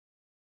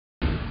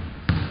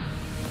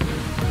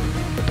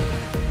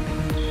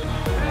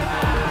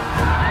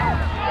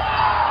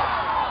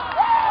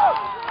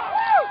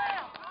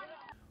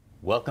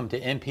Welcome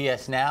to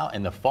NPS Now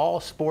and the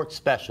Fall Sports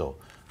Special.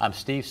 I'm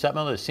Steve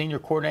Sutmiller, the Senior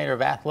Coordinator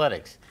of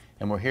Athletics,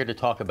 and we're here to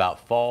talk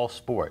about fall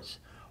sports.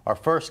 Our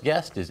first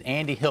guest is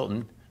Andy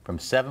Hilton from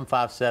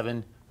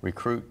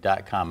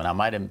 757recruit.com, and I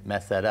might have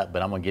messed that up,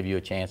 but I'm going to give you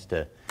a chance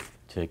to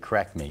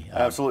correct me.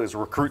 Absolutely, it's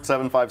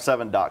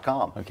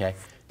recruit757.com. Okay.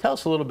 Tell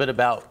us a little bit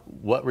about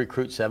what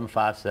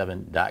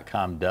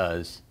recruit757.com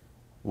does,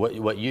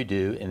 what you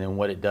do, and then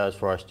what it does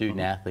for our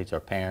student athletes, our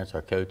parents,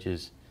 our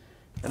coaches.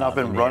 And I've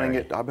been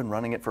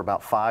running it for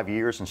about 5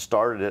 years and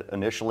started it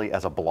initially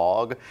as a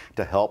blog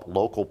to help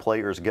local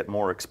players get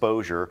more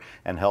exposure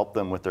and help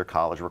them with their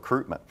college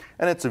recruitment.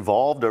 And it's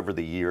evolved over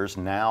the years.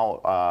 Now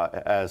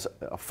as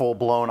a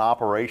full-blown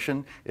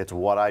operation, it's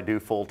what I do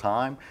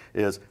full-time,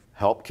 is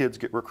help kids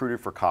get recruited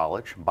for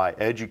college by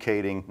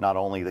educating not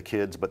only the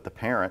kids but the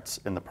parents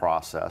in the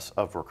process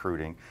of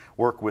recruiting,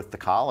 work with the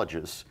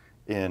colleges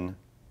in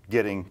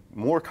getting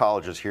more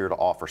colleges here to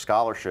offer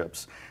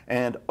scholarships,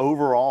 and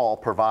overall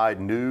provide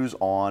news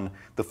on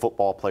the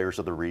football players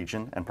of the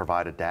region and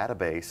provide a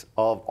database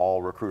of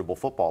all recruitable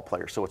football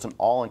players. So it's an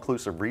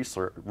all-inclusive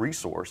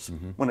resource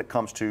when it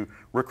comes to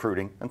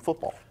recruiting and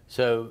football.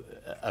 So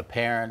a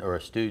parent or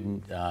a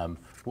student,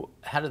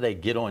 how do they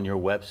get on your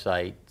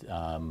website?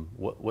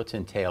 What's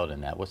entailed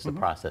in that? What's the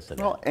process of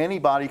that? Well,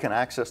 anybody can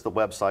access the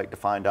website to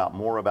find out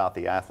more about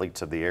the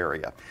athletes of the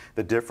area.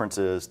 The difference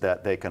is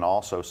that they can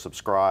also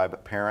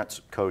subscribe.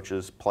 Parents,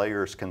 coaches,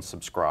 players can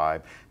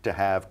subscribe to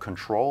have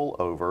control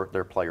over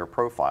their player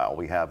profile.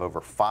 We have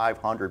over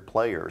 500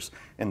 players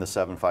in the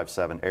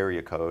 757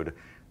 area code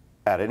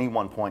at any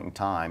one point in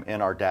time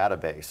in our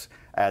database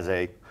as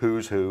a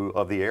who's who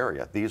of the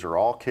area. These are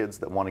all kids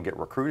that want to get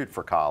recruited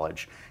for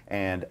college,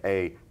 and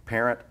a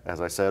parent, as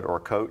I said, or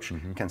a coach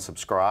can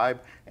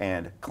subscribe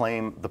and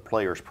claim the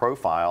player's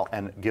profile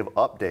and give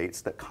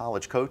updates that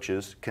college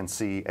coaches can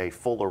see a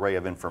full array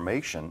of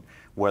information,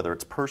 whether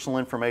it's personal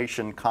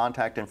information,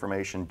 contact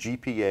information,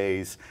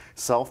 GPAs,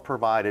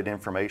 self-provided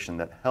information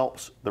that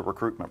helps the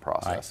recruitment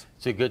process. Right.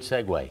 It's a good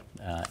segue,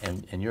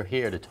 and you're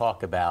here to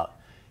talk about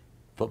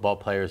football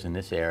players in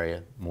this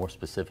area, more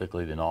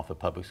specifically the Norfolk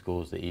Public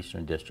Schools, the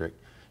Eastern District.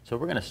 So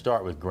we're going to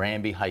start with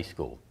Granby High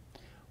School.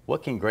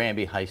 What can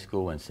Granby High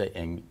School and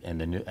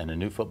the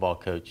new football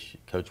coach,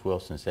 Coach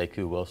Wilson,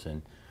 Sekou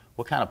Wilson,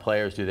 what kind of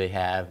players do they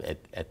have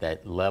at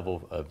that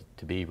level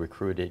to be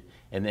recruited?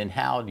 And then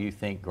how do you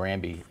think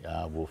Granby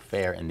will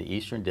fare in the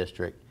Eastern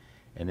District?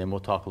 And then we'll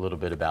talk a little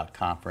bit about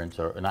conference,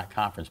 or not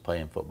conference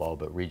play in football,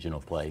 but regional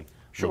play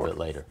a little bit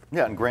later.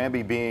 Yeah, and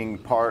Granby being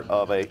part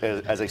of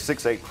as a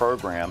 6A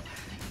program,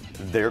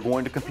 they're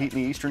going to compete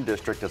in the Eastern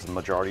District as the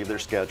majority of their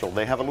schedule.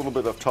 They have a little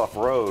bit of a tough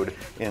road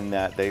in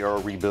that they are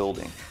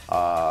rebuilding.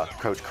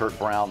 Coach Kurt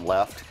Brown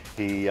left.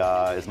 He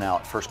is now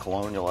at First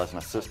Colonial as an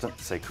assistant.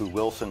 Sekou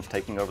Wilson's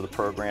taking over the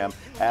program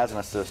as an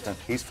assistant.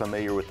 He's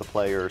familiar with the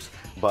players,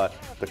 but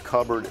the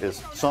cupboard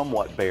is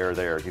somewhat bare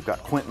there. You've got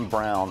Quentin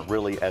Brown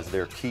really as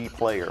their key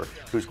player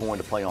who's going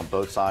to play on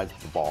both sides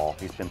of the ball.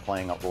 He's been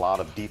playing a lot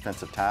of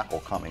defensive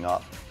tackle coming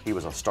up. He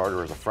was a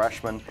starter as a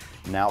freshman.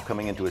 Now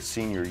coming into his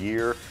senior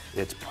year,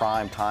 it's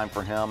prime time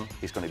for him.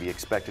 He's going to be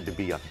expected to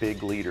be a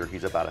big leader.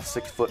 He's about a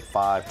 6'5",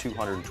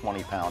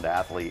 220-pound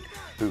athlete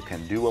who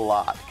can do a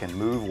lot, can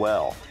move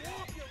well.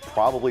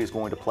 Probably is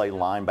going to play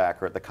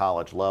linebacker at the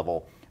college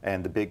level,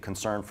 and the big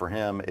concern for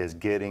him is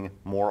getting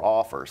more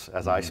offers.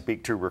 As I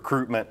speak to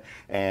recruitment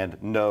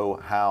and know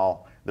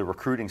how the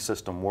recruiting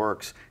system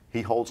works,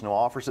 he holds no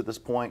offers at this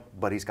point,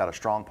 but he's got a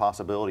strong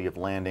possibility of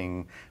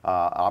landing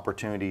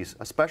opportunities,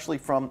 especially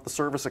from the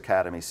service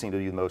academies seem to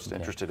be the most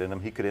interested in him.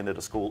 He could end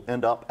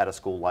up at a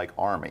school like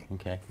Army.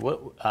 Okay.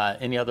 What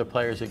any other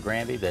players at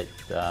Granby that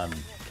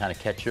kind of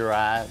catch your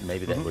eye,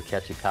 maybe that would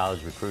catch a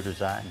college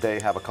recruiter's eye?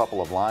 They have a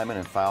couple of linemen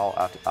in Fal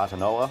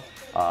Atanoa.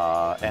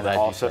 And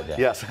also,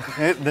 yes,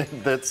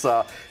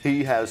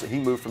 he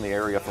moved from the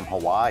area from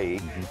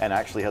Hawaii and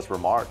actually has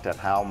remarked at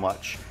how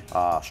much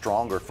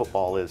stronger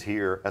football is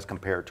here as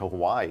compared to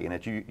Hawaii.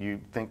 And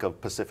you think of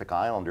Pacific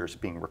Islanders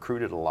being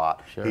recruited a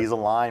lot. Sure. He's a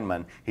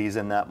lineman. He's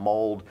in that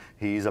mold.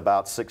 He's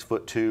about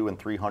 6'2" and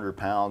 300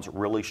 pounds,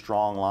 really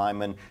strong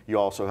lineman. You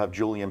also have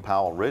Julian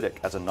Powell-Riddick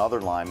as another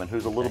lineman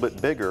who's a little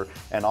bit bigger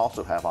and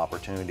also has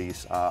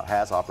opportunities.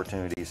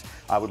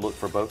 I would look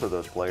for both of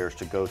those players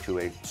to go to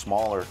a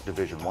smaller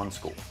Division I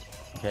school.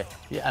 Okay.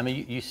 Yeah, I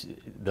mean,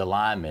 the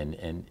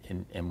linemen,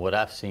 and what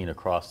I've seen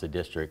across the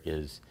district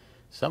is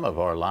some of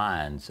our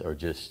lines are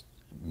just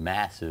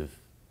massive.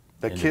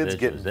 The kids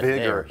get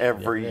bigger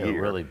every year.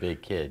 They're really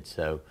big kids.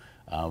 So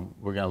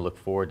we're going to look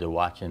forward to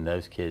watching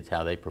those kids,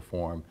 how they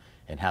perform,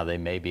 and how they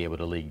may be able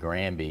to lead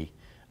Granby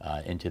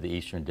into the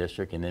Eastern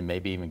District, and then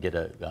maybe even get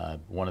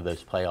one of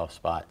those playoff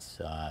spots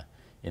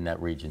in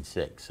that Region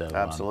 6. So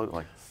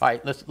absolutely. All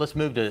right, let's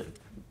move to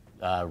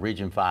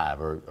Region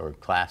 5 or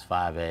Class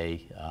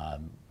 5A,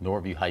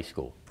 Norview High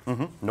School.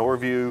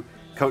 Norview,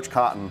 Coach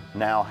Cotton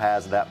now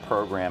has that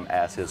program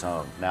as his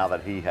own. Now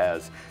that he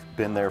has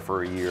been there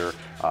for a year,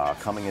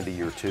 coming into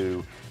year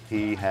 2.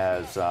 He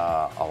has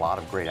a lot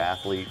of great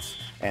athletes.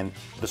 And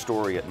the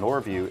story at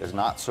Norview is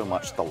not so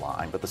much the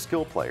line, but the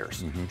skill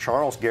players.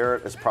 Charles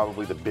Garrett is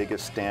probably the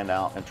biggest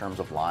standout in terms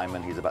of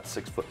lineman. He's about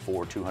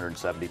 6'4",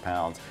 270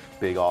 pounds,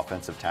 big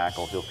offensive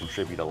tackle. He'll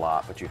contribute a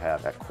lot. But you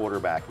have at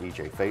quarterback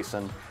E.J.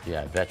 Faison.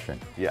 Yeah, veteran.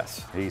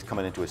 Yes, he's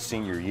coming into his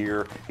senior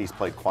year. He's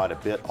played quite a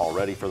bit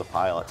already for the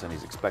Pilots, and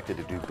he's expected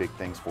to do big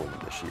things for them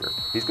this year.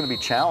 He's going to be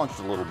challenged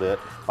a little bit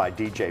by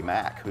D.J.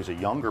 Mack, who's a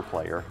younger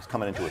player. He's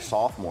coming into his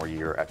sophomore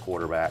year at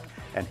quarterback,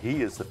 and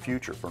he is the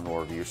future for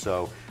Norview.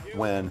 So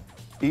when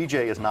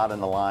EJ is not in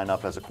the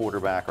lineup as a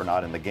quarterback or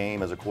not in the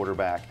game as a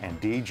quarterback, and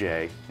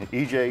EJ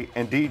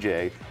and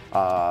DJ,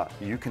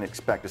 you can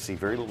expect to see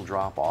very little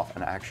drop off.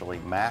 And actually,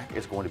 Mack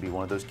is going to be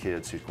one of those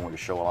kids who's going to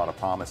show a lot of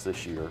promise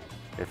this year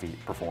if he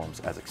performs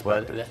as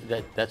expected.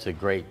 Well, that's a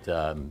great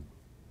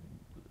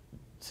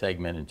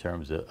segment in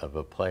terms of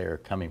a player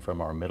coming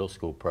from our middle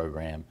school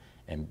program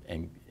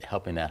and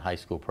helping that high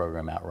school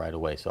program out right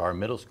away. So our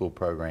middle school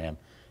program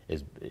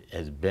is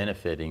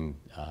benefiting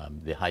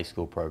the high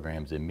school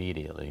programs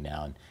immediately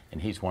now, and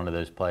he's one of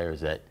those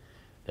players that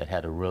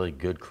had a really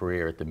good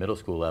career at the middle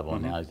school level,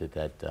 and now he's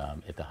at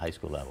the high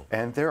school level.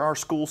 And there are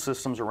school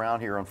systems around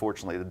here,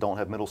 unfortunately, that don't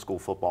have middle school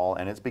football,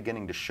 and it's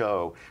beginning to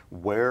show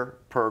where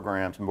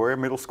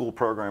middle school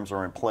programs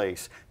are in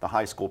place. The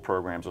high school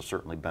programs are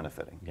certainly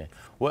benefiting.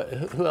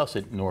 Okay. Who else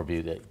at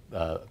Norview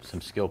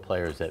some skill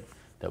players that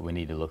we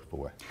need to look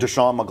for?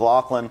 Deshaun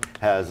McLaughlin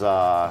has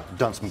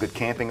done some good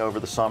camping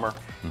over the summer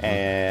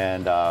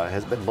and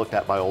has been looked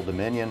at by Old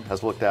Dominion,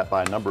 has looked at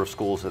by a number of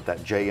schools at that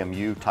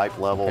JMU type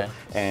level,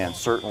 and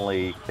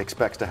certainly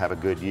expects to have a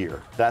good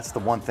year. That's the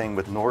one thing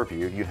with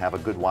Norview. You have a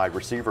good wide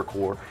receiver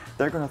core.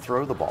 They're going to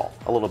throw the ball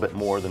a little bit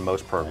more than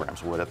most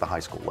programs would at the high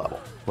school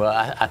level.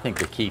 Well, I think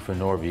the key for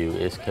Norview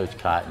is Coach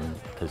Cotton,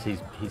 because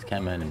he's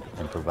come in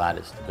and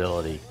provided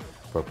stability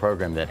for a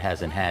program that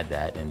hasn't had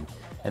that.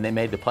 And they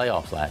made the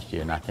playoffs last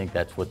year, and I think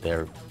that's what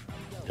they're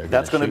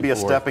That's going to be a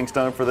stepping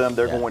stone for them.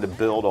 They're going to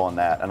build on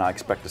that, and I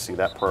expect to see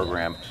that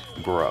program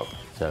grow.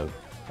 So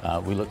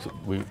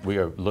we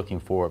are looking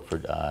forward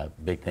for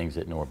big things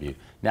at Norview.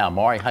 Now,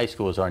 Maury High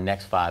School is our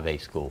next 5A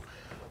school.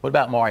 What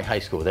about Maury High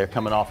School? They're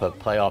coming off a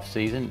playoff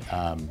season.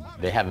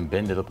 They haven't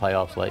been to the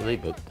playoffs lately,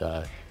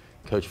 but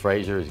Coach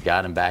Frazier has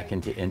got them back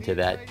into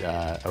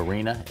that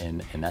arena,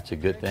 and that's a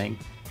good thing.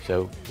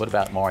 So what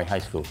about Maury High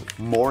School?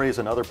 Maury is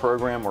another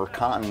program where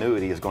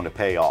continuity is going to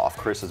pay off.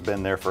 Chris has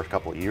been there for a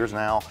couple of years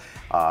now.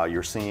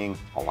 You're seeing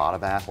a lot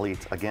of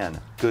athletes,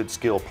 again, good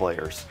skill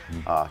players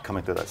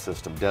coming through that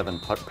system. Devin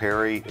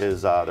Perry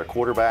is their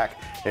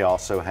quarterback. They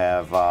also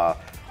have,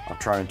 I'm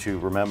trying to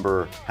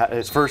remember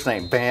his first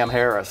name, Bam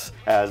Harris,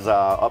 as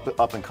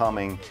up and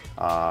coming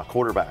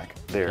quarterback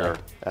there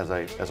as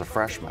a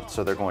freshman.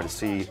 So they're going to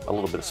see a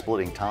little bit of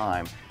splitting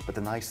time. But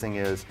the nice thing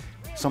is,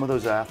 some of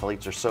those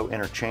athletes are so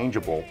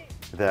interchangeable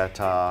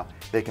that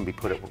they can be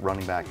put at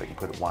running back, they can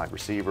put at wide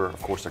receiver.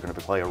 Of course, they're going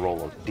to play a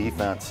role of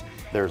defense.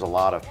 There's a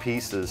lot of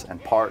pieces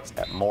and parts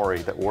at Maury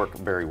that work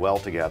very well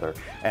together.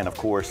 And of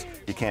course,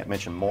 you can't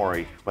mention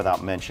Maury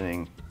without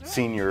mentioning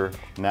senior,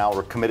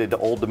 now committed to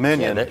Old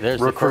Dominion,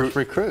 the first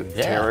recruit,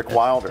 Tarek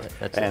Wilder.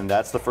 And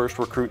that's the first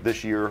recruit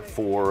this year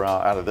for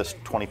out of this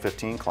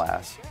 2015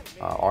 class,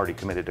 already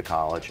committed to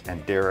college.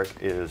 And Derek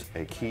is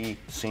a key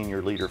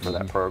senior leader for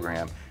that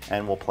program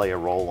and will play a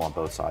role on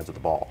both sides of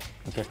the ball.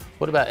 Okay.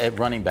 What about at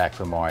running back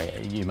for Maury?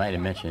 You might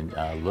have mentioned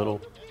Little.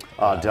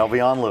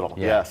 Delvion Little,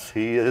 yes.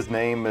 His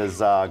name is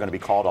going to be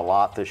called a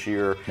lot this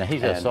year. Now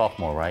he's a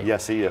sophomore, right?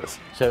 Yes, he is.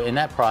 So in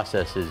that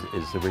process,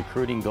 is the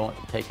recruiting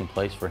taking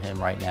place for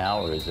him right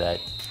now, or is that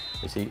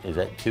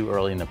too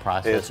early in the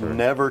process? It's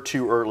never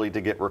too early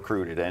to get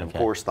recruited, and of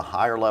course the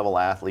higher level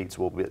athletes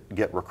will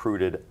get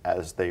recruited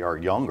as they are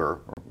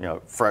younger,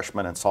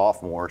 freshmen and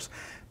sophomores.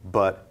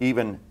 But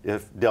even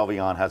if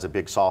Delvion has a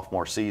big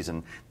sophomore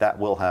season, that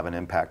will have an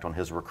impact on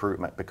his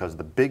recruitment, because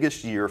the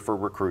biggest year for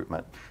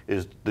recruitment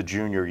is the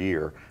junior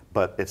year.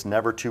 But it's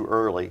never too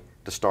early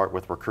to start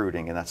with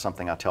recruiting, and that's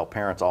something I tell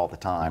parents all the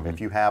time. If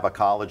you have a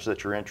college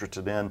that you're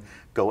interested in,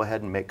 go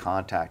ahead and make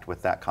contact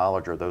with that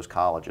college or those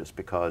colleges,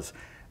 because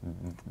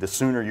the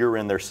sooner you're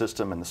in their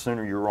system and the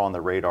sooner you're on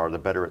the radar, the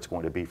better it's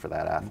going to be for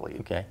that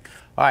athlete. Okay.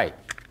 All right.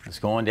 Let's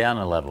go on down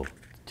a level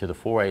to the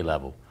 4A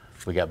level.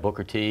 We got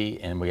Booker T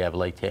and we have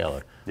Lake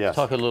Taylor. Yes. Let's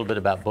talk a little bit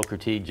about Booker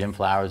T. Jim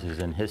Flowers is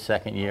in his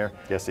second year.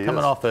 Yes, he is.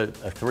 Coming off a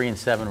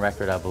 3-7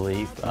 record, I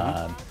believe.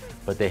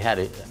 But they had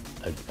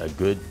a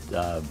good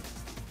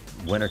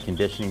winter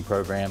conditioning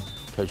program.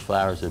 Coach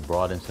Flowers has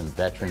brought in some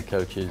veteran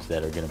coaches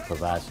that are going to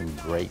provide some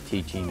great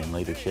teaching and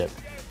leadership.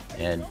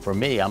 And for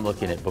me, I'm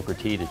looking at Booker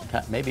T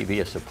to maybe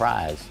be a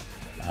surprise.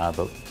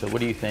 So what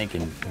do you think,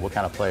 and what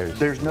kind of players?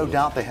 There's no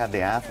doubt they had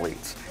the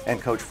athletes. And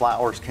Coach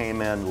Flowers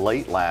came in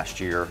late last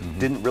year,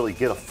 didn't really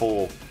get a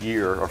full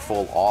year or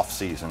full off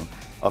season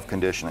of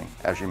conditioning,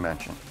 as you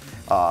mentioned.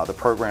 The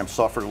program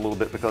suffered a little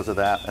bit because of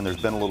that, and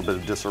there's been a little bit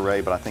of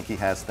disarray, but I think he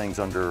has things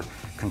under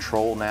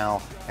control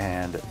now,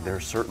 and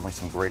there's certainly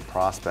some great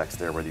prospects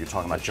there, whether you're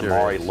talking about Sure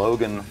Jamari is.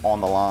 Logan on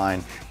the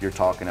line, you're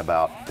talking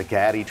about the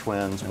Gaddy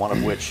twins, one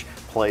of which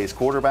plays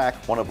quarterback,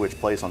 one of which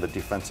plays on the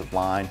defensive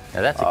line.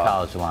 Now that's a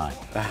college line.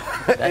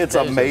 It's those are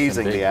some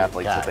amazing big the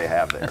athletes that guys. they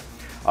have there.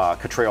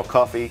 Catrell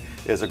Cuffey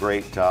is a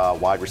great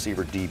wide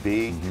receiver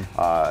DB.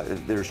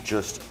 There's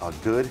just a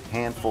good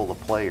handful of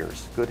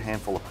players, good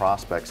handful of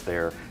prospects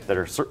there that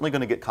are certainly going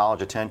to get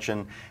college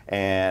attention,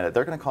 and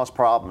they're going to cause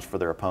problems for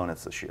their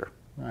opponents this year.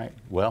 All right.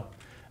 Well,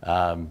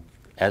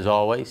 as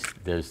always,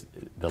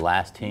 the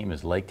last team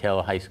is Lake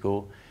Taylor High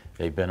School.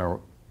 They've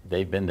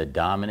been the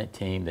dominant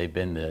team. They've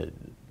been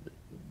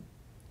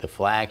the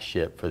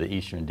flagship for the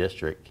Eastern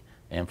District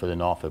and for the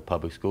Norfolk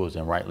Public Schools,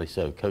 and rightly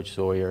so. Coach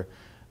Sawyer,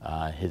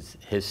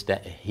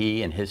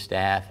 he and his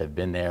staff have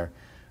been there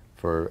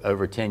for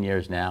over 10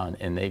 years now,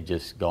 and they've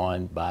just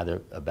gone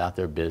about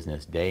their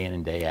business day in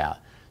and day out.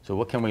 So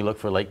what can we look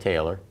for Lake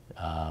Taylor,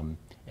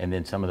 and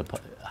then some of the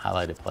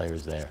highlighted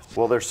players there?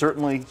 Well, they're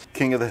certainly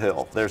king of the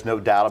hill. There's no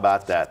doubt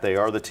about that. They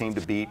are the team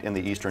to beat in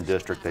the Eastern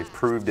District. They've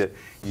proved it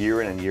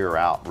year in and year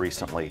out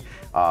recently.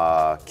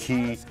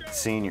 Key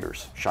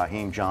seniors,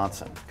 Shaheem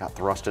Johnson, got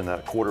thrust into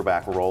that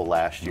quarterback role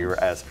last year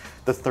as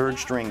the third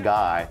string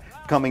guy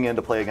coming in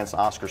to play against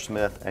Oscar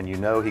Smith, and you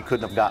know he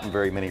couldn't have gotten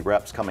very many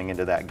reps coming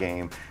into that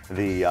game.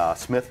 The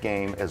Smith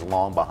game is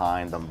long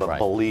behind them, but Right.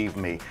 believe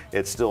me,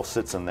 it still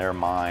sits in their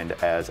mind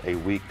as a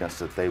weakness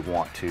that they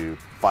want to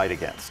fight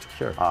against.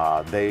 Sure.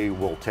 They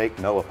will take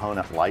no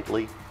opponent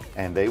lightly,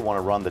 and they want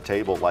to run the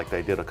table like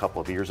they did a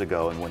couple of years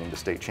ago in winning the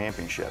state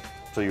championship.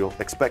 So you'll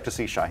expect to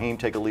see Shaheem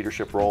take a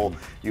leadership role.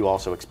 You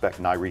also expect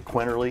Nyree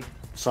Quinterly,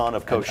 son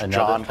of Coach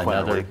John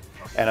Quinterly,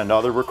 and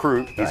another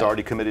recruit. He's Right.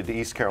 already committed to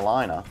East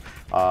Carolina.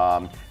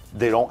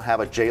 They don't have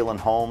a Jalen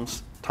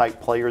Holmes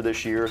type player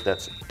this year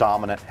that's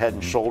dominant, head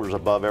and shoulders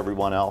above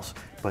everyone else,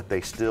 but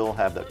they still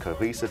have the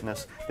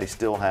cohesiveness, they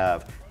still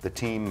have the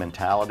team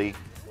mentality,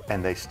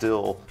 and they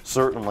still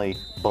certainly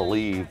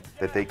believe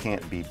that they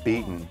can't be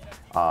beaten.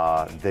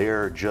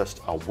 They're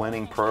just a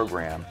winning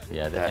program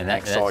that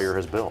Hank Sawyer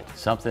has built.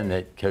 Something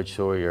that Coach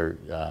Sawyer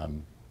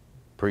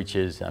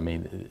preaches. I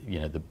mean, you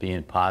know, the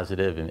being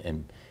positive,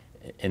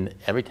 and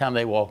every time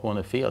they walk on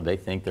the field, they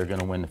think they're going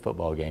to win the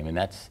football game, and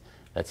that's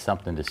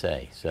something to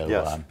say. So,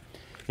 Yes.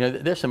 you know,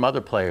 there's some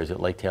other players at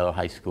Lake Taylor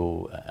High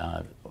School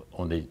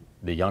on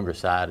the younger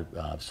side,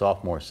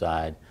 sophomore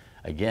side.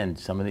 Again,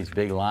 some of these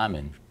big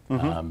linemen.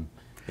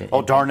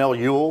 Darnell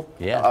Ewell.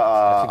 Yeah, that's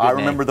a good I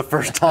remember name. the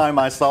first time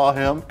I saw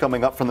him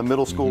coming up from the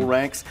middle school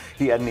ranks.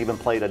 He hadn't even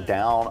played a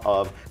down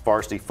of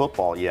varsity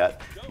football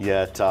yet.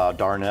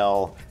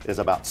 Darnell is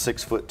about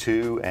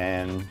 6'2"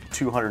 and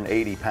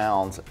 280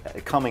 pounds.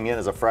 Coming in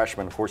as a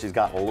freshman, of course, he's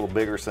gotten a little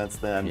bigger since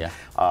then.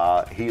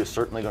 Yeah. He is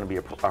certainly going to be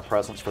a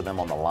presence for them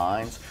on the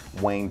lines.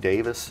 Wayne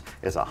Davis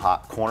is a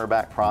hot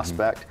cornerback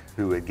prospect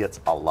who gets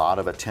a lot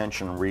of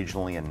attention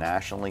regionally and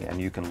nationally, and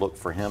you can look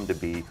for him to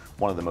be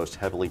one of the most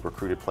heavily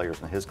recruited players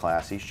in his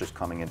class. He's just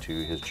coming into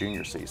his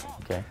junior season.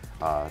 Okay.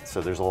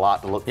 So there's a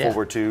lot to look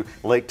forward to.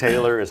 Lake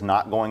Taylor is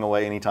not going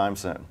away anytime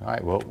soon. All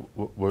right. Well,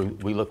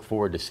 we look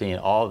forward to seeing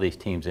all these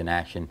teams in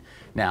action.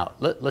 Now,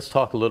 let's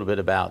talk a little bit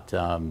about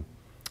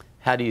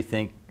how do you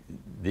think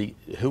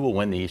who will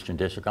win the Eastern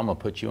District? I'm going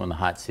to put you on the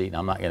hot seat, and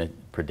I'm not going to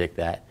predict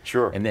that.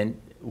 Sure. And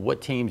then, what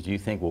teams do you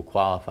think will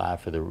qualify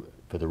for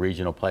the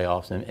regional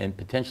playoffs and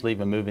potentially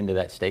even move into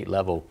that state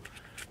level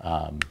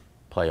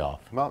playoff?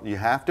 Well, you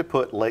have to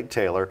put Lake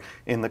Taylor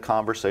in the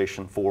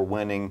conversation for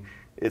winning.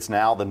 It's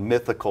now the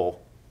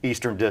mythical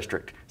Eastern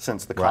District,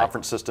 since the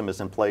conference system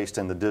is in place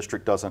and the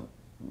district doesn't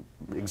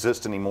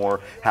exist anymore.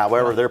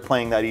 However, they're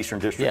playing that Eastern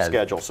District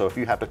schedule. So if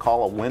you have to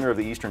call a winner of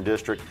the Eastern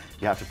District,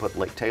 you have to put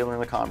Lake Taylor in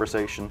the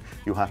conversation.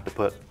 You have to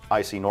put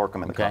IC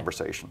Norcom in the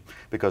conversation,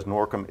 because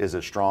Norcom is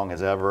as strong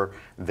as ever.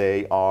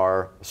 They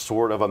are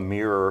sort of a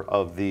mirror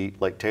of the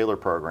Lake Taylor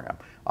program.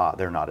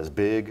 They're not as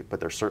big, but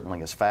they're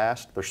certainly as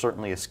fast. They're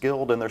certainly as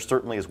skilled, and they're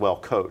certainly as well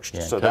coached.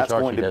 Yeah, so Coach that's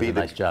Archie going to does be a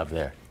nice job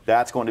there.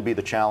 That's going to be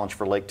the challenge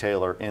for Lake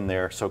Taylor in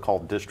their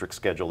so-called district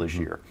schedule this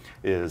year,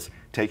 is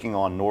taking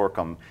on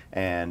Norcom,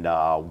 and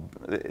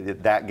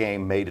that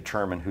game may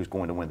determine who's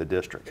going to win the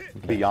district.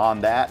 Okay.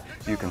 Beyond that,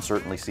 you can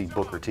certainly see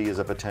Booker T as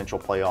a potential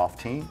playoff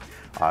team.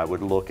 I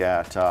would look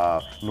at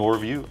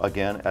Norview,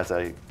 again, as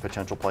a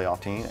potential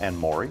playoff team, and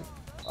Maury.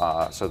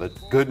 So the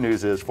good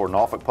news is for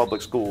Norfolk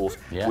Public Schools,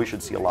 we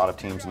should see a lot of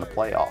teams in the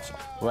playoffs.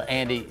 Well,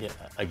 Andy,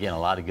 again, a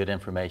lot of good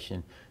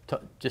information.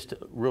 Just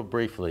real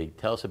briefly,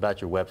 tell us about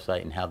your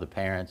website and how the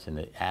parents and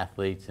the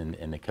athletes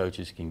and the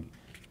coaches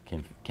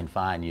can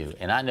find you.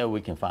 And I know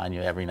we can find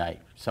you every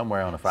night,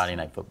 somewhere on a Friday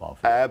night football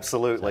field.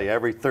 Absolutely. So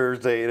every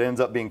Thursday, it ends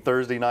up being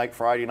Thursday night,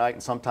 Friday night,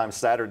 and sometimes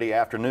Saturday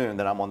afternoon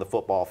that I'm on the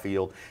football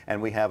field. And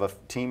we have a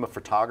team of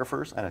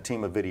photographers and a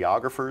team of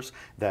videographers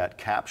that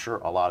capture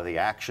a lot of the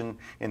action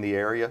in the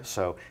area.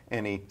 So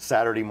any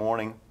Saturday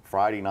morning,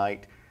 Friday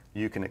night,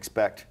 you can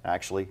expect,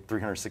 actually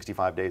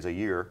 365 days a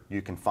year,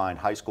 you can find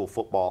high school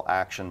football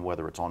action,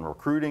 whether it's on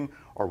recruiting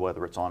or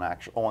whether it's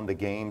on the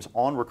games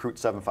on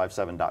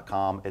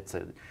recruit757.com. It's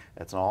an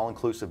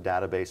all-inclusive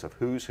database of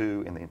who's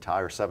who in the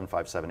entire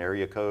 757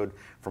 area code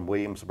from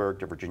Williamsburg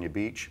to Virginia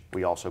Beach.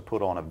 We also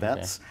put on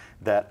events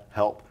that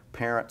help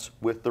parents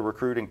with the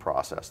recruiting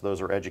process. Those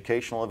are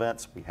educational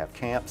events. We have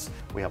camps.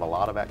 We have a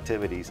lot of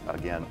activities,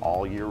 again,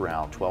 all year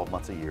round, 12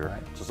 months a year,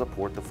 to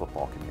support the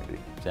football community.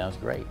 Sounds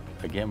great.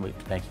 Again,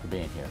 thanks for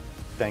being here.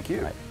 Thank you.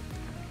 Right.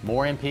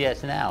 More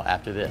NPS Now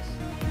after this.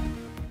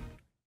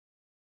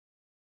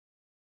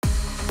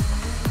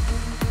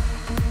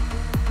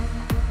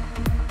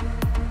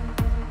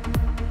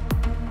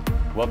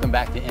 Welcome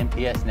back to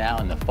NPS Now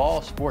and the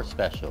Fall Sports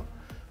Special.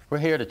 We're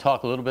here to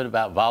talk a little bit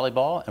about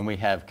volleyball, and we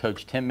have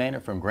Coach Tim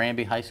Maynard from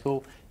Granby High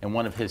School and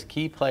one of his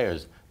key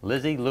players,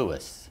 Lizzie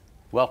Lewis.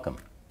 Welcome.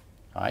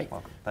 All right.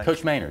 Welcome. Thanks.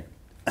 Coach Maynard,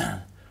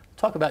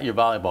 talk about your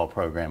volleyball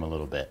program a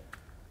little bit.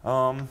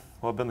 Well,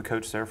 I've been the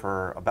coach there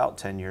for about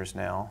 10 years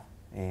now,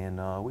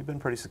 and we've been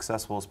pretty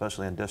successful,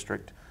 especially in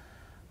district.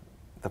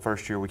 The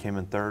first year we came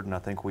in third, and I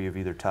think we have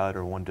either tied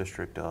or won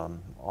district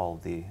all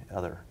of the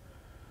other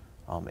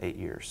 8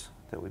 years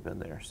that we've been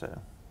there. So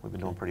we've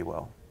been doing pretty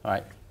well. All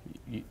right.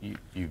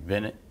 You've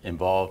been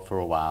involved for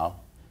a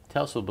while.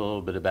 Tell us a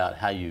little bit about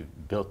how you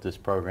built this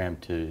program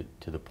to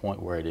the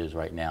point where it is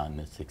right now and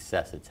the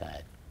success it's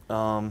had.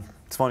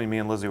 It's funny, me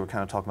and Lizzie were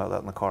kind of talking about that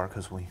in the car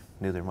because we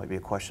knew there might be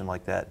a question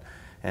like that.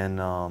 And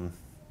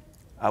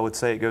I would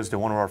say it goes to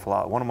one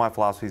of my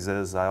philosophies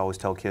is I always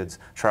tell kids,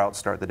 try out,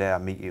 start the day I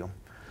meet you.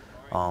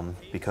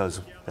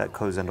 Because that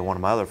goes into one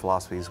of my other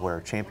philosophies where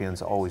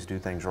champions always do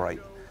things right.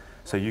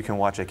 So you can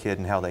watch a kid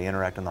and how they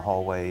interact in the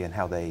hallway and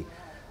how they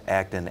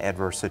act in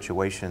adverse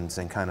situations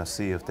and kind of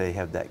see if they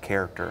have that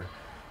character.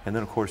 And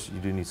then of course you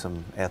do need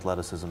some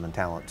athleticism and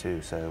talent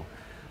too. So,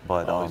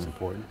 but always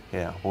important.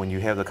 Yeah, when you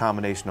have the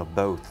combination of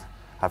both,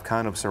 I've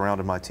kind of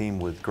surrounded my team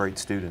with great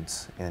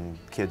students and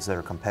kids that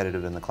are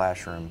competitive in the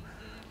classroom.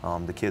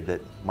 The kid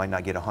that might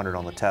not get 100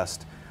 on the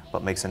test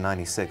but makes a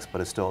 96 but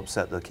is still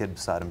upset the kid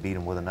beside him beat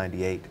him with a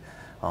 98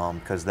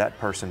 because that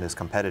person is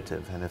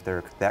competitive, and if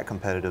they're that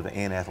competitive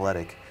and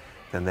athletic,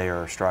 then they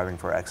are striving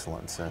for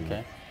excellence. And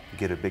you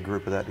get a big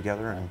group of that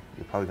together and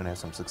you're probably going to have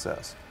some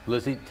success.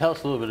 Lizzie, tell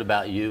us a little bit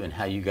about you and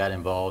how you got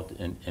involved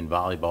in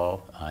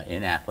volleyball,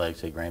 in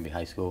athletics at Granby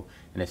High School.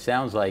 And it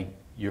sounds like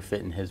you're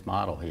fitting his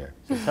model here.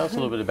 So tell us a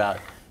little bit about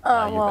your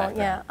background.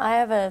 Yeah, I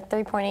have a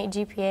 3.8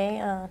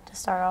 GPA to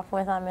start off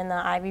with. I'm in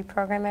the IB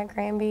program at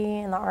Granby,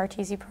 and the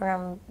RTC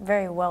program,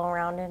 very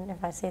well-rounded,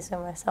 if I say so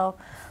myself.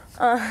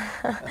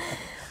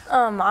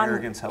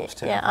 Arrogance helps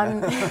too. Yeah,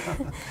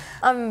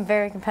 I'm a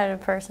very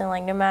competitive person,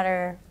 like no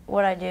matter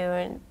what I do.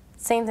 And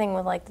same thing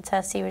with like the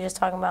test he was just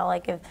talking about,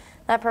 like if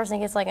that person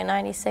gets like a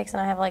 96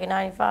 and I have like a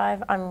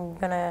 95, I'm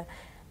gonna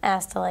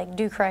ask to like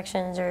do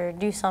corrections or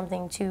do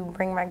something to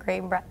bring my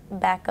grade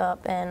back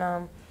up,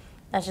 and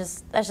that's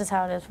just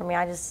how it is for me.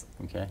 I just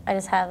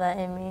have that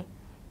in me,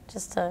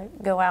 just to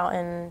go out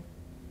and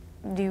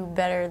do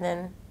better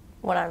than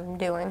what I'm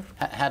doing.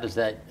 How does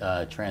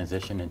that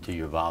transition into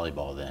your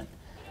volleyball then?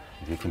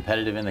 If you're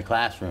competitive in the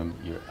classroom,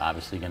 you're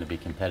obviously going to be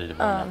competitive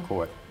on that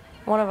court.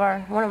 One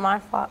of my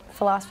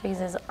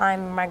philosophies is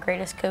I'm my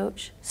greatest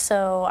coach.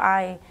 So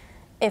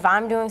if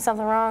I'm doing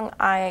something wrong,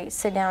 I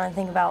sit down and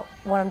think about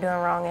what I'm doing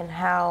wrong and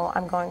how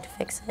I'm going to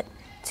fix it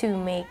to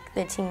make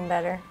the team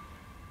better.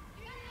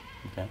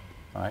 Okay.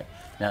 All right.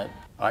 Now,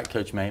 all right,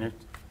 Coach Maynard.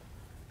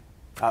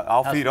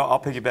 I'll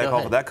piggyback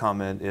off of that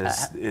comment,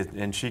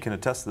 and she can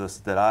attest to this,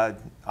 that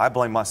I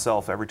blame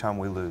myself every time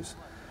we lose.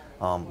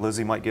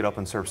 Lizzie might get up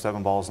and serve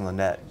 7 balls in the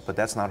net, but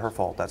that's not her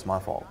fault, that's my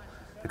fault,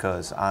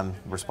 because I'm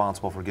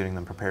responsible for getting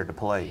them prepared to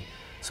play.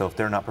 So if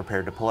they're not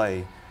prepared to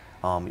play,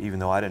 even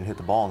though I didn't hit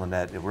the ball in the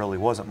net, it really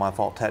wasn't my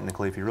fault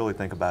technically if you really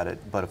think about it.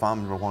 But if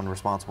I'm the one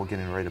responsible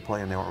getting ready to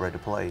play and they weren't ready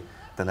to play,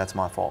 then that's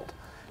my fault.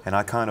 And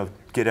I kind of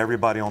get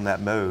everybody on that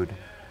mode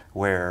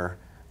where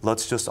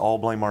let's just all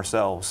blame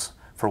ourselves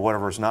for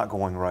whatever's not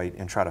going right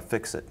and try to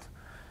fix it.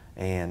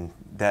 And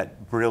that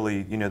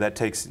really, that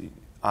takes,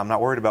 I'm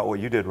not worried about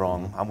what you did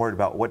wrong. I'm worried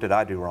about what did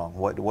I do wrong?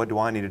 What do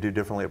I need to do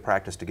differently at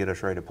practice to get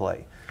us ready to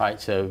play? All right,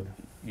 so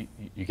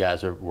you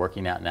guys are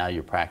working out now,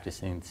 you're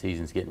practicing, the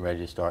season's getting ready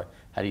to start.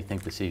 How do you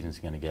think the season's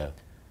going to go?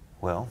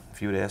 Well,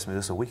 if you would have asked me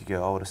this a week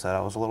ago, I would have said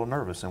I was a little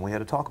nervous, and we had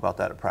to talk about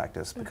that at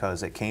practice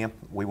because at camp,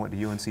 we went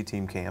to UNC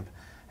team camp,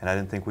 and I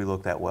didn't think we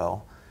looked that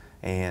well.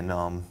 And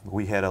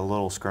we had a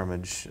little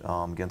scrimmage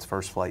against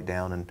First Flight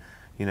down, and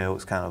it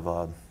was kind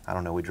of, I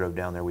don't know, we drove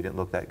down there, we didn't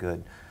look that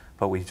good.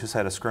 But we just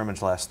had a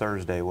scrimmage last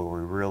Thursday where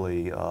we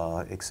really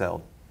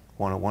excelled.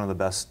 One of the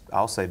best,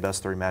 I'll say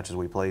best 3 matches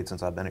we played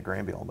since I've been at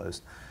Granby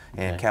almost.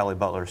 And Callie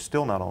Butler's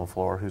still not on the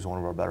floor, who's one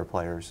of our better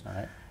players. All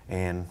right.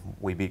 And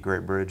we beat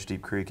Great Bridge,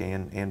 Deep Creek,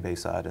 and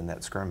Bayside in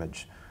that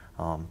scrimmage.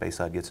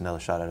 Bayside gets another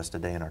shot at us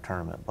today in our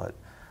tournament. But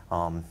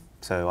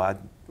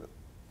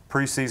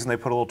preseason they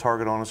put a little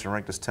target on us and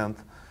ranked us 10th.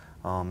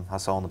 I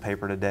saw in the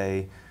paper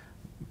today.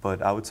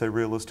 But I would say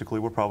realistically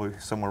we're probably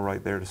somewhere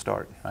right there to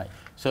start. Right.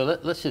 So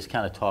let's just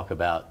kind of talk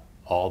about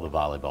all the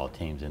volleyball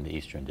teams in the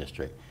Eastern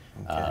District.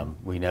 Okay.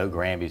 We know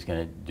Granby's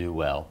going to do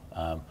well.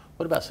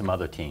 What about some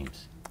other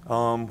teams?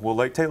 Well,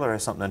 Lake Taylor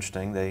has something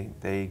interesting.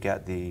 They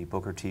got the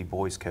Booker T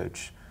boys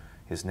coach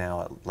is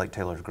now at Lake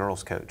Taylor's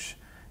girls coach,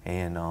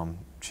 and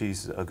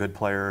she's a good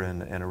player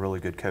and a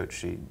really good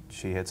coach.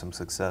 She had some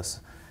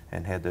success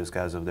and had those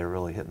guys over there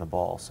really hitting the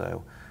ball.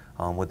 So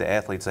with the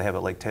athletes they have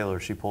at Lake Taylor,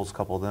 she pulls a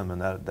couple of them, and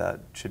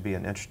that should be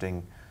an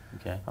interesting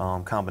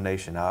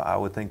combination. I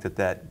would think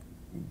that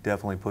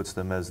definitely puts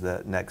them as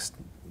that next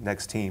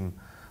team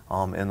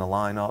in the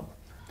lineup.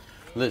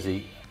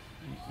 Lizzie,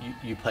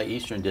 you play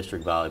Eastern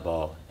District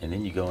volleyball, and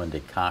then you go into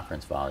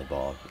conference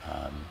volleyball,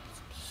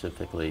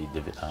 specifically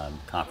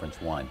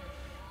Conference 1.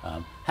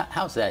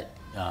 How's that?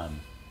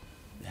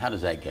 How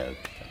does that go?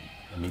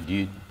 I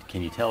mean,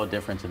 can you tell a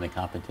difference in the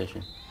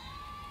competition?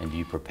 And do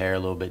you prepare a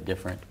little bit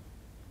different?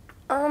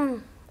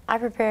 I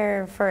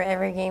prepare for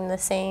every game the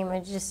same.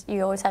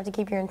 You always have to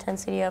keep your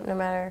intensity up no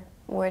matter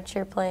what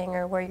you're playing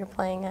or where you're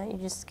playing at. You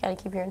just got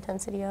to keep your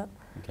intensity up.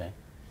 Okay.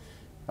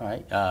 All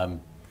right.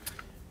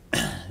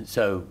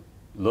 So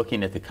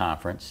looking at the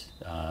conference,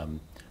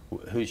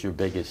 who's your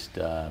biggest,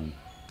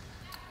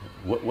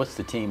 what's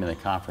the team in the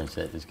conference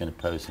that is going to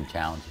pose some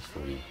challenges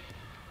for you?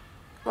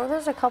 Well,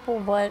 there's a couple,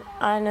 but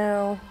I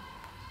know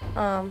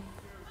I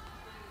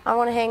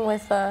want to hang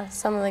with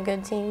some of the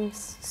good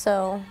teams,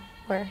 so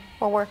we're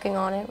working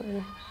on it.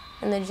 We're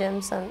in the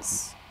gym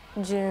since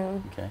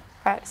June,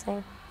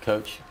 practicing.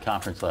 Coach,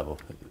 conference level,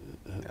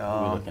 who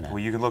are we looking at? Well,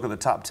 you can look at the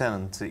top 10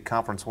 and see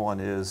Conference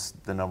 1 is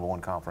the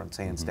 #1 conference,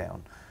 hands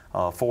down.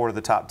 4 of the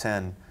top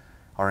 10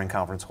 are in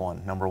Conference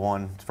 1. Number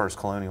 1, First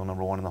Colonial,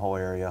 number 1 in the whole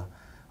area.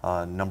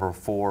 Number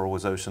 4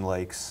 was Ocean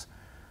Lakes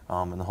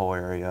in the whole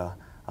area.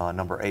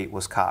 Number 8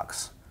 was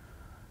Cox,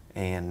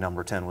 and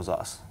number 10 was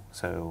us.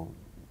 So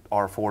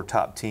our 4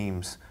 top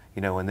teams,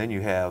 you know, and then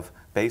you have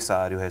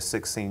Bayside, who has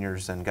 6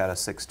 seniors and got a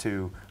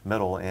 6'2"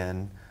 middle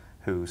in,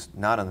 who's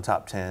not in the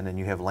top 10, and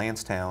you have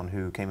Lansdowne,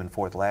 who came in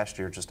 4th last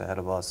year, just ahead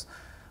of us.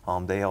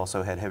 They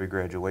also had heavy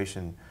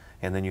graduation,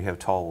 and then you have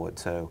Tallwood.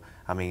 So,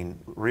 I mean,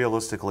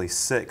 realistically,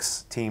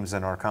 6 teams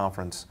in our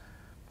conference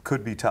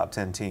could be top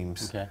 10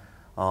 teams.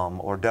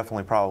 Or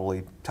definitely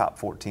probably top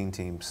 14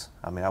 teams.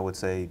 I mean, I would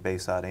say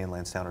Bayside and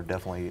Lansdowne are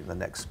definitely the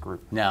next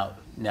group. Now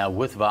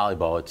with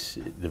volleyball, it's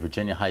the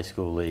Virginia High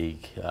School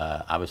League.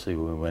 Obviously,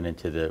 we went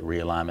into the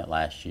realignment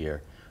last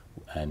year,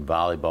 and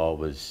volleyball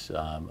was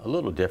a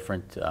little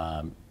different.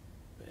 At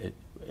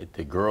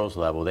the girls'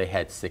 level, they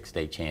had 6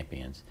 state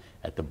champions.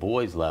 At the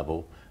boys'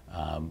 level,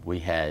 we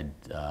had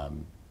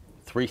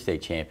 3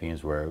 state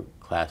champions where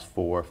class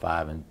 4,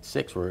 5, and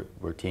 6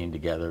 were teamed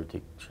together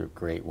to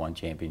create 1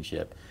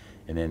 championship.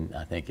 And then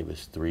I think it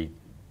was 3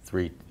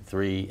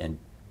 and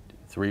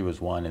 3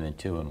 was 1, and then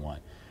 2 and 1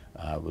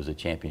 was a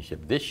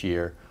championship. This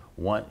year,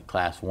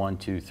 class 1,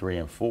 2, 3,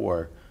 and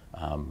 4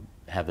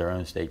 have their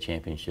own state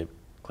championship.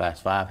 Class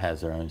 5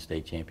 has their own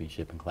state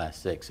championship in class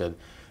 6. So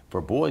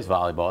for boys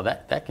volleyball,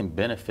 that can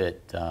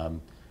benefit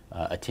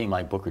a team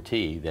like Booker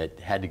T that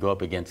had to go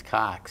up against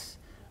Cox.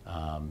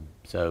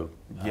 So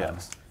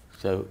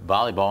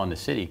volleyball in the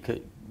city,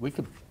 we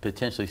could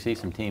potentially see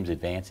some teams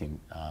advancing.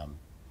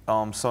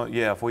 So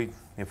yeah,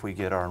 if we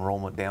get our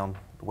enrollment down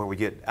where we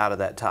get out of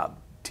that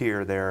top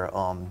tier there,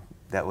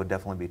 that would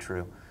definitely be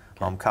true.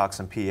 Cox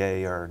and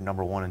PA are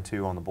number 1 and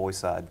 2 on the boys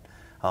side.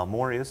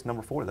 Maury is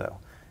number 4 though,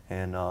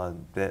 and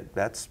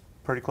that's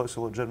pretty close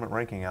to legitimate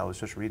ranking. I was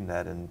just reading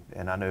that,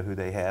 and I know who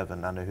they have,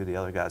 and I know who the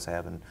other guys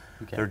have, and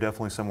they're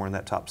definitely somewhere in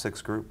that top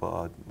 6 group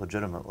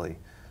legitimately.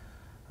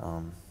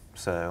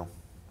 So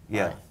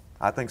yeah,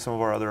 I think some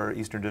of our other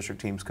Eastern District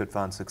teams could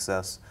find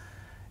success.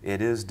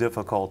 It is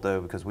difficult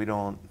though, because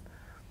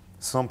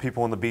some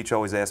people on the beach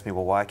always ask me,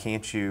 well, why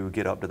can't you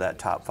get up to that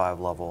top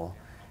 5 level?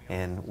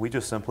 And we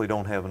just simply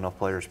don't have enough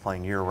players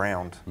playing year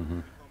round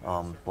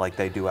like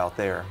they do out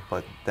there.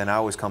 But then I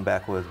always come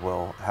back with,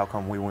 well, how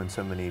come we win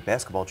so many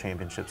basketball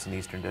championships in the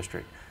Eastern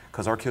District?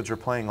 Because our kids are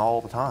playing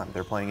all the time.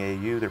 They're playing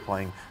AAU, they're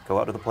playing, go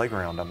out to the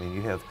playground. I mean,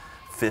 you have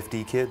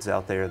 50 kids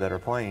out there that are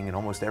playing in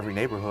almost every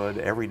neighborhood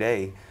every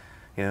day,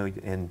 you know,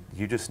 and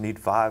you just need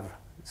 5,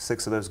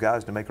 6 of those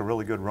guys to make a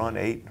really good run,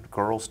 8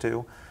 girls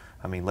too.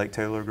 I mean, Lake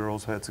Taylor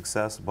girls had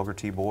success, Booker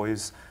T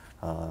boys,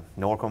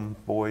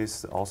 Norfolk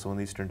boys also in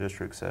the Eastern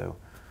District. So,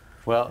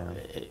 well,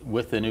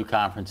 with the new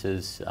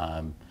conferences,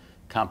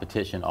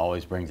 competition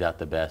always brings out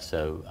the best.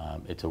 So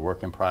it's a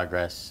work in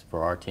progress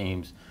for our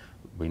teams.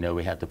 We know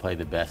we have to play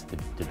the best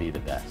to be the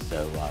best.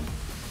 So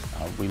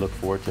we look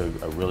forward to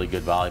a really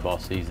good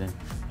volleyball season.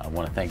 I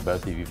want to thank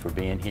both of you for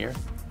being here,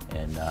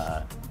 and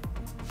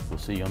we'll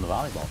see you on the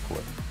volleyball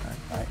court.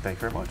 All right. Thank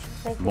you very much.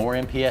 Thank you. More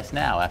NPS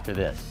Now after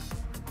this.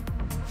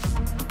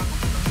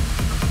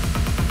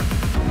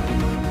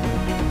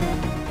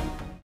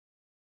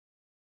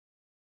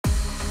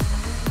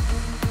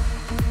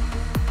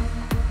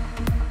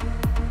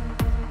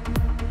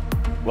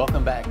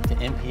 Welcome back to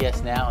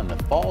NPS Now and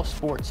the Fall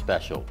Sports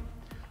Special.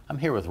 I'm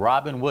here with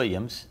Robin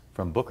Williams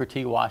from Booker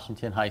T.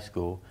 Washington High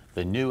School,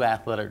 the new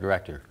athletic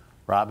director.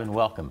 Robin,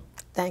 welcome.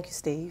 Thank you,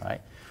 Steve. All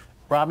right.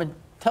 Robin,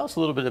 tell us a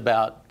little bit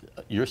about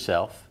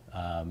yourself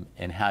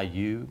and how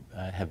you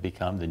have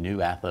become the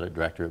new athletic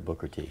director at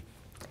Booker T.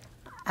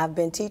 I've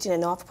been teaching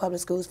in Norfolk Public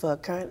Schools for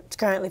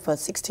currently for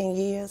 16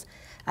 years.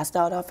 I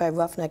started off at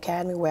Ruffner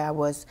Academy, where I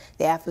was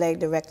the athletic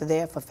director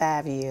there for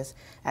 5 years.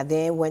 I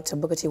then went to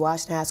Booker T.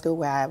 Washington High School,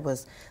 where I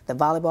was the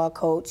volleyball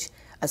coach,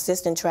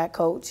 assistant track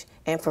coach,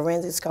 and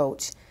forensics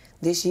coach.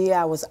 This year,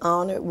 I was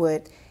honored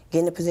with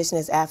getting the position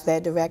as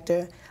athletic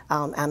director.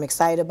 I'm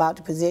excited about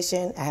the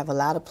position. I have a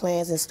lot of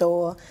plans in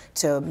store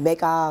to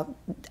make our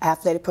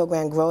athletic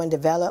program grow and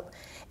develop,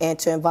 and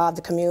to involve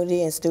the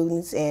community and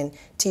students and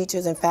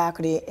teachers and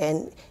faculty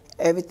and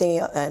everything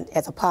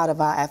as a part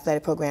of our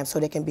athletic program, so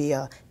they can be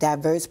a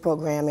diverse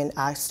program and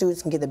our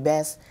students can get the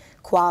best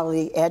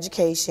quality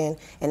education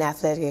and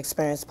athletic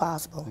experience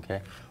possible.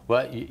 Okay.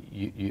 Well,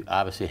 you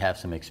obviously have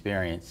some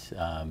experience.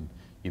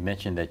 You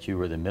mentioned that you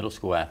were the middle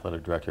school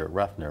athletic director at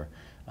Ruffner.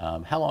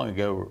 How long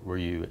ago were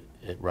you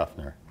at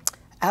Ruffner?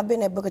 I've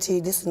been at Booker T.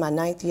 This is my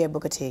 9th year at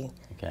Booker T.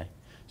 Okay.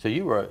 So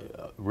you were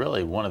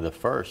really one of the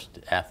first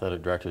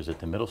athletic directors at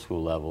the middle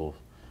school level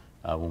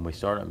when we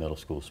started middle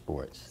school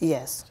sports.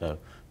 Yes. So,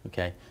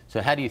 okay. So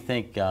how do you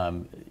think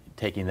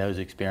taking those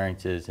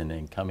experiences and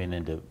then coming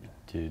into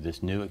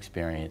this new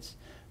experience,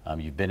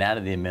 you've been out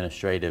of the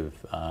administrative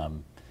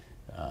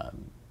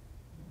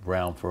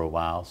realm for a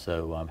while,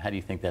 so how do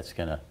you think that's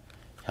going to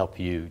help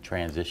you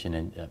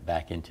transition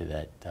back into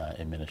that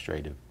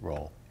administrative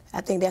role? I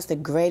think that's the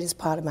greatest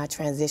part of my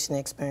transition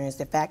experience,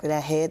 the fact that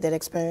I had that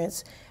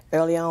experience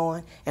early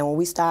on. And when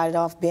we started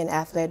off being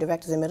athletic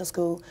directors in middle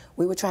school,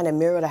 we were trying to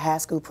mirror the high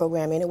school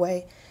program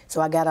anyway. So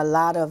I got a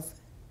lot of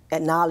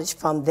knowledge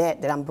from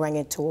that I'm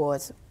bringing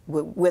towards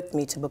with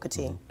me to Booker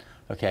T.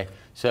 Mm-hmm. Okay,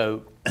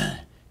 so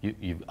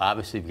you've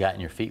obviously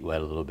gotten your feet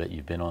wet a little bit.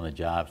 You've been on the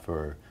job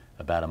for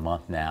about a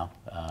month now.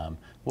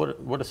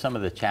 What are some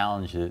of the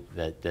challenges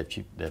that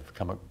have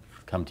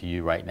come to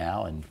you right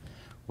now, and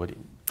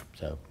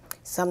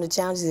Some of the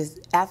challenges is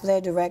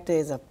athletic director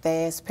is a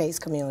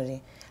fast-paced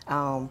community.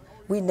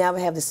 We never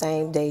have the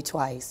same day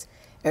twice.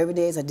 Every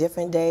day is a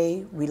different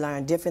day. We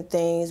learn different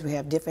things. We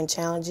have different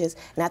challenges.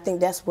 And I think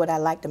that's what I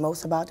like the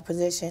most about the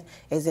position,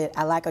 is that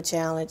I like a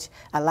challenge.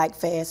 I like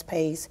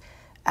fast-paced.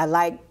 I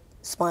like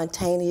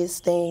spontaneous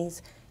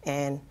things,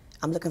 and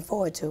I'm looking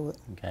forward to it.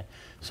 Okay.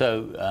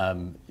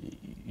 So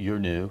you're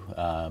new.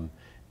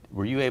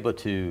 Were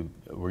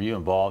you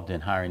involved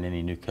in hiring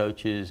any new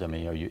coaches? I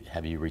mean,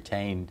 have you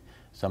retained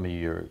some of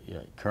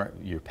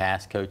your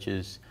past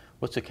coaches?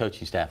 What's the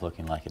coaching staff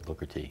looking like at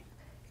Booker T?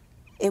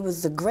 It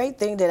was a great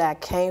thing that I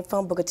came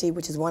from Booker T,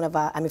 which is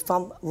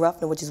from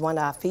Ruffner, which is one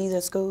of our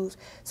feeder schools.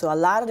 So a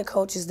lot of the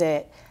coaches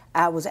that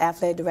I was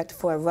athletic director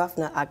for at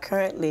Ruffner are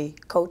currently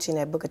coaching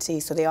at Booker T,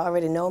 so they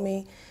already know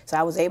me. So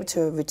I was able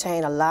to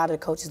retain a lot of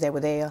the coaches that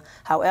were there.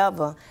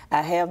 However,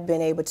 I have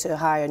been able to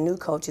hire new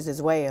coaches as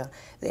well.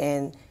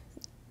 And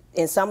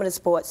in some of the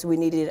sports, we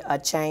needed a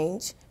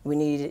change. We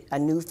needed a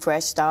new,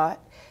 fresh start.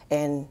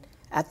 And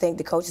I think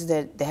the coaches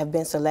that have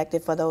been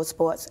selected for those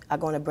sports are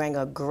going to bring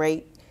a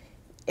great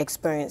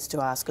experience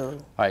to our school.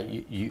 All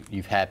right,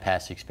 you've had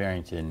past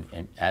experience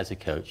as a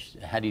coach.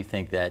 How do you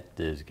think that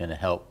is going to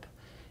help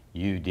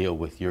you deal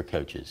with your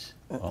coaches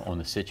on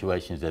the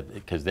situations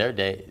because their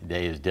day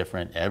is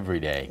different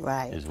every day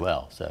as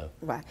well? So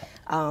right.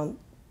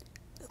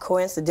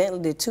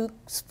 Coincidentally, the two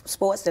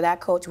sports that I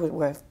coached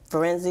were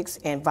forensics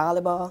and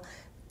volleyball.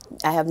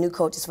 I have new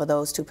coaches for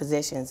those two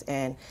positions,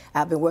 and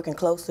I've been working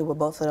closely with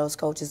both of those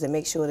coaches to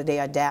make sure that they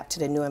adapt to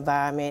the new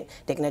environment,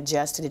 they can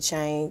adjust to the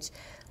change.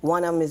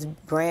 One of them is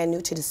brand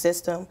new to the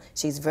system.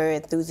 She's very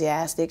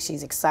enthusiastic.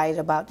 She's excited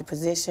about the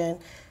position,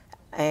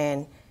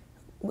 and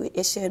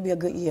it should be a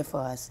good year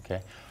for us.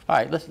 Okay. All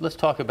right. Let's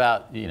talk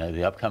about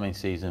the upcoming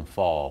season,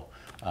 fall.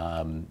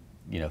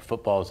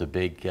 Football is a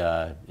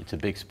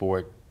big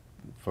sport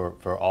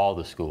for all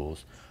the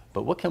schools.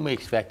 But what can we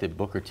expect at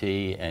Booker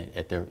T?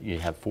 You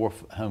have 4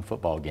 home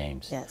football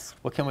games. Yes.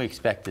 What can we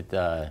expect at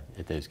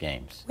those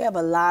games? We have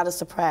a lot of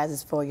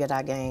surprises for you at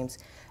our games.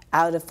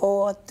 Out of the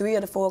 4, 3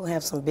 of the 4 are going to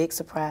have some big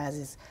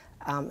surprises.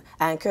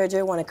 I encourage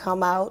everyone to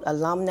come out,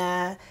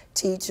 alumni,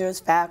 teachers,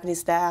 faculty,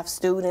 staff,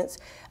 students.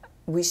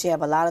 We should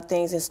have a lot of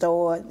things in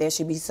store. There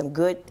should be some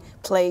good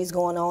plays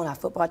going on. Our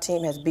football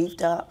team has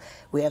beefed up.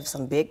 We have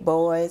some big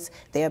boys.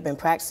 They have been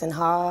practicing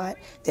hard.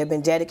 They've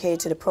been dedicated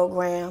to the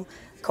program.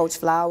 Coach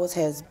Flowers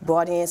has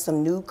brought in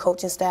some new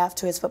coaching staff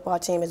to his football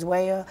team as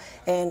well,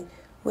 and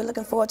we're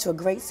looking forward to a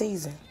great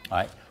season. All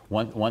right.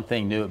 One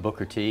thing new at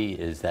Booker T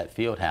is that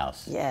field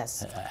house.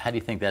 Yes. How do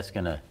you think that's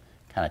going to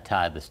kind of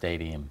tie the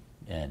stadium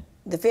in?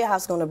 The field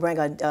house is going to bring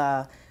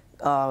a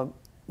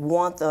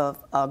warmth of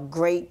a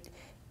great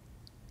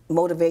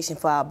motivation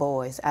for our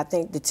boys. I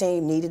think the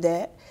team needed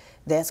that.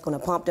 That's going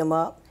to pump them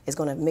up. It's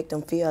going to make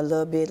them feel a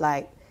little bit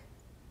like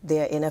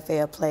they're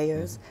NFL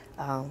players.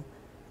 Mm-hmm.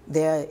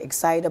 They're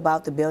excited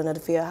about the building of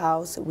the field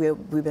house.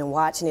 We've been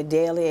watching it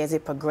daily as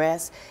it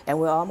progressed, and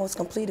we're almost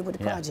completed with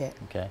the project.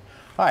 Okay.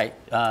 All right.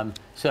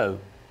 So,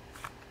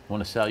 I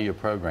want to sell you a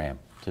program.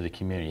 to the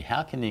community.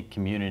 How can the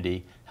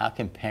community, how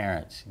can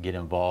parents get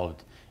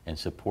involved and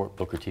support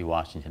Booker T.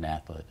 Washington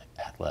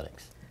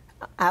athletics?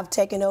 I've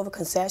taken over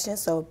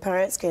concessions so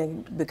parents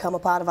can become a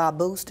part of our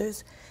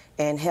boosters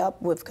and help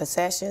with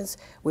concessions.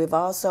 We've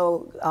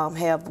also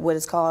have what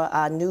is called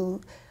our new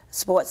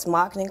sports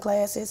marketing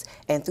classes,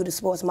 and through the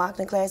sports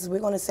marketing classes, we're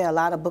going to sell a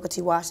lot of Booker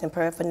T. Washington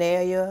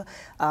paraphernalia.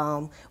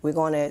 We're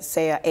going to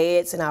sell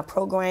ads in our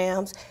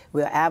programs.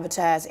 We'll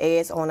advertise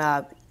ads on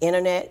our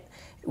internet.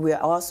 We're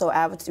also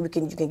you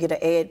can get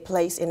an ad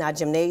placed in our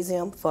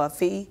gymnasium for a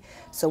fee.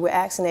 So we're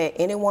asking that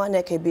anyone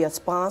that could be a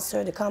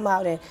sponsor to come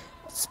out and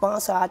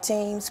sponsor our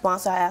team,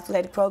 sponsor our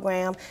athletic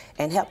program,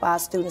 and help our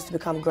students to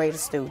become greater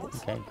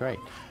students. Okay, great.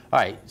 All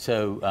right,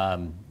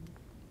 so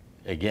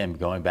again,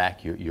 going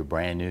back, you're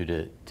brand new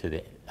to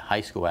the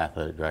high school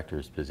athletic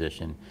director's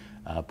position.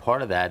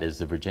 Part of that is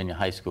the Virginia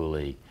High School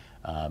League.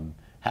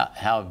 How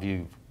have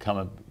you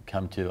come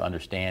to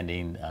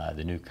understanding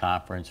the new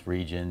conference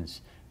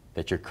regions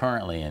that you're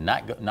currently in?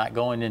 Not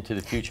going into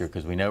the future,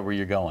 because we know where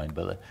you're going,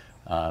 but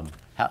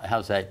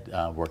how's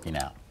that working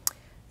out?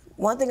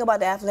 One thing about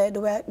the athletic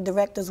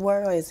directors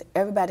world is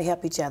everybody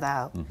help each other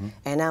out,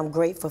 and I'm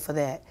grateful for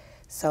that.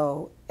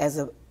 So as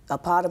a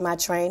part of my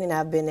training,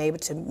 I've been able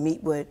to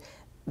meet with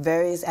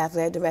various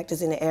athletic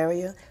directors in the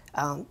area.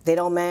 They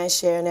don't mind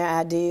sharing their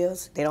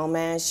ideas. They don't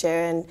mind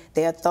sharing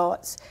their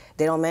thoughts.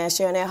 They don't mind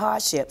sharing their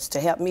hardships to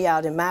help me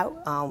out in my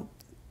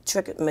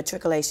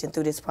matriculation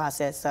through this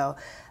process. So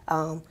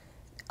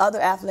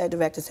other athletic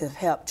directors have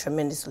helped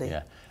tremendously.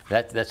 Yeah,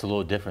 that's a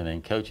little different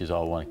than coaches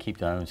all want to keep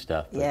their own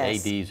stuff, but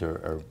yes. ADs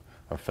are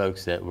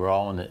folks that we're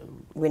all in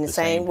the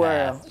same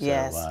world. Path,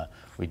 yes. So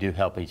we do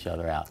help each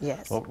other out.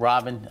 Yes. Well,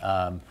 Robin,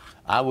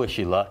 I wish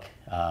you luck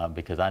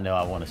because I know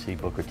I want to see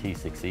Booker T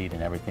succeed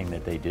in everything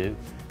that they do.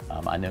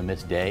 I know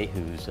Miss Day,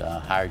 who's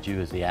hired you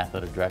as the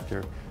athletic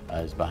director,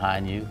 is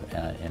behind you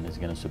and is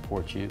going to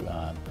support you.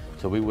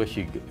 So we wish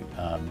you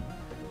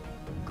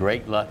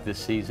great luck this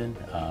season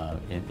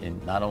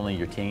in not only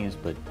your teams,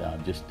 but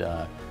just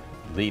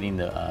leading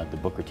the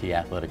Booker T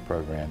athletic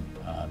program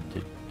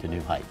to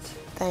new heights.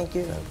 Thank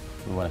you. So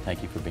we want to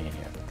thank you for being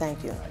here.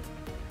 Thank you. All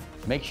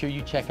right. Make sure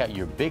you check out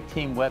your Big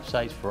Team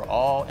websites for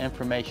all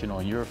information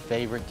on your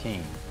favorite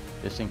team.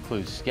 This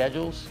includes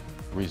schedules,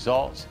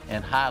 results,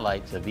 and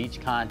highlights of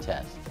each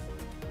contest.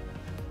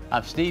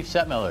 I'm Steve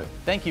Setmiller.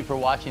 Thank you for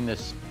watching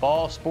this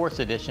fall sports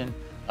edition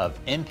of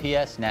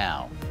NPS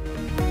Now.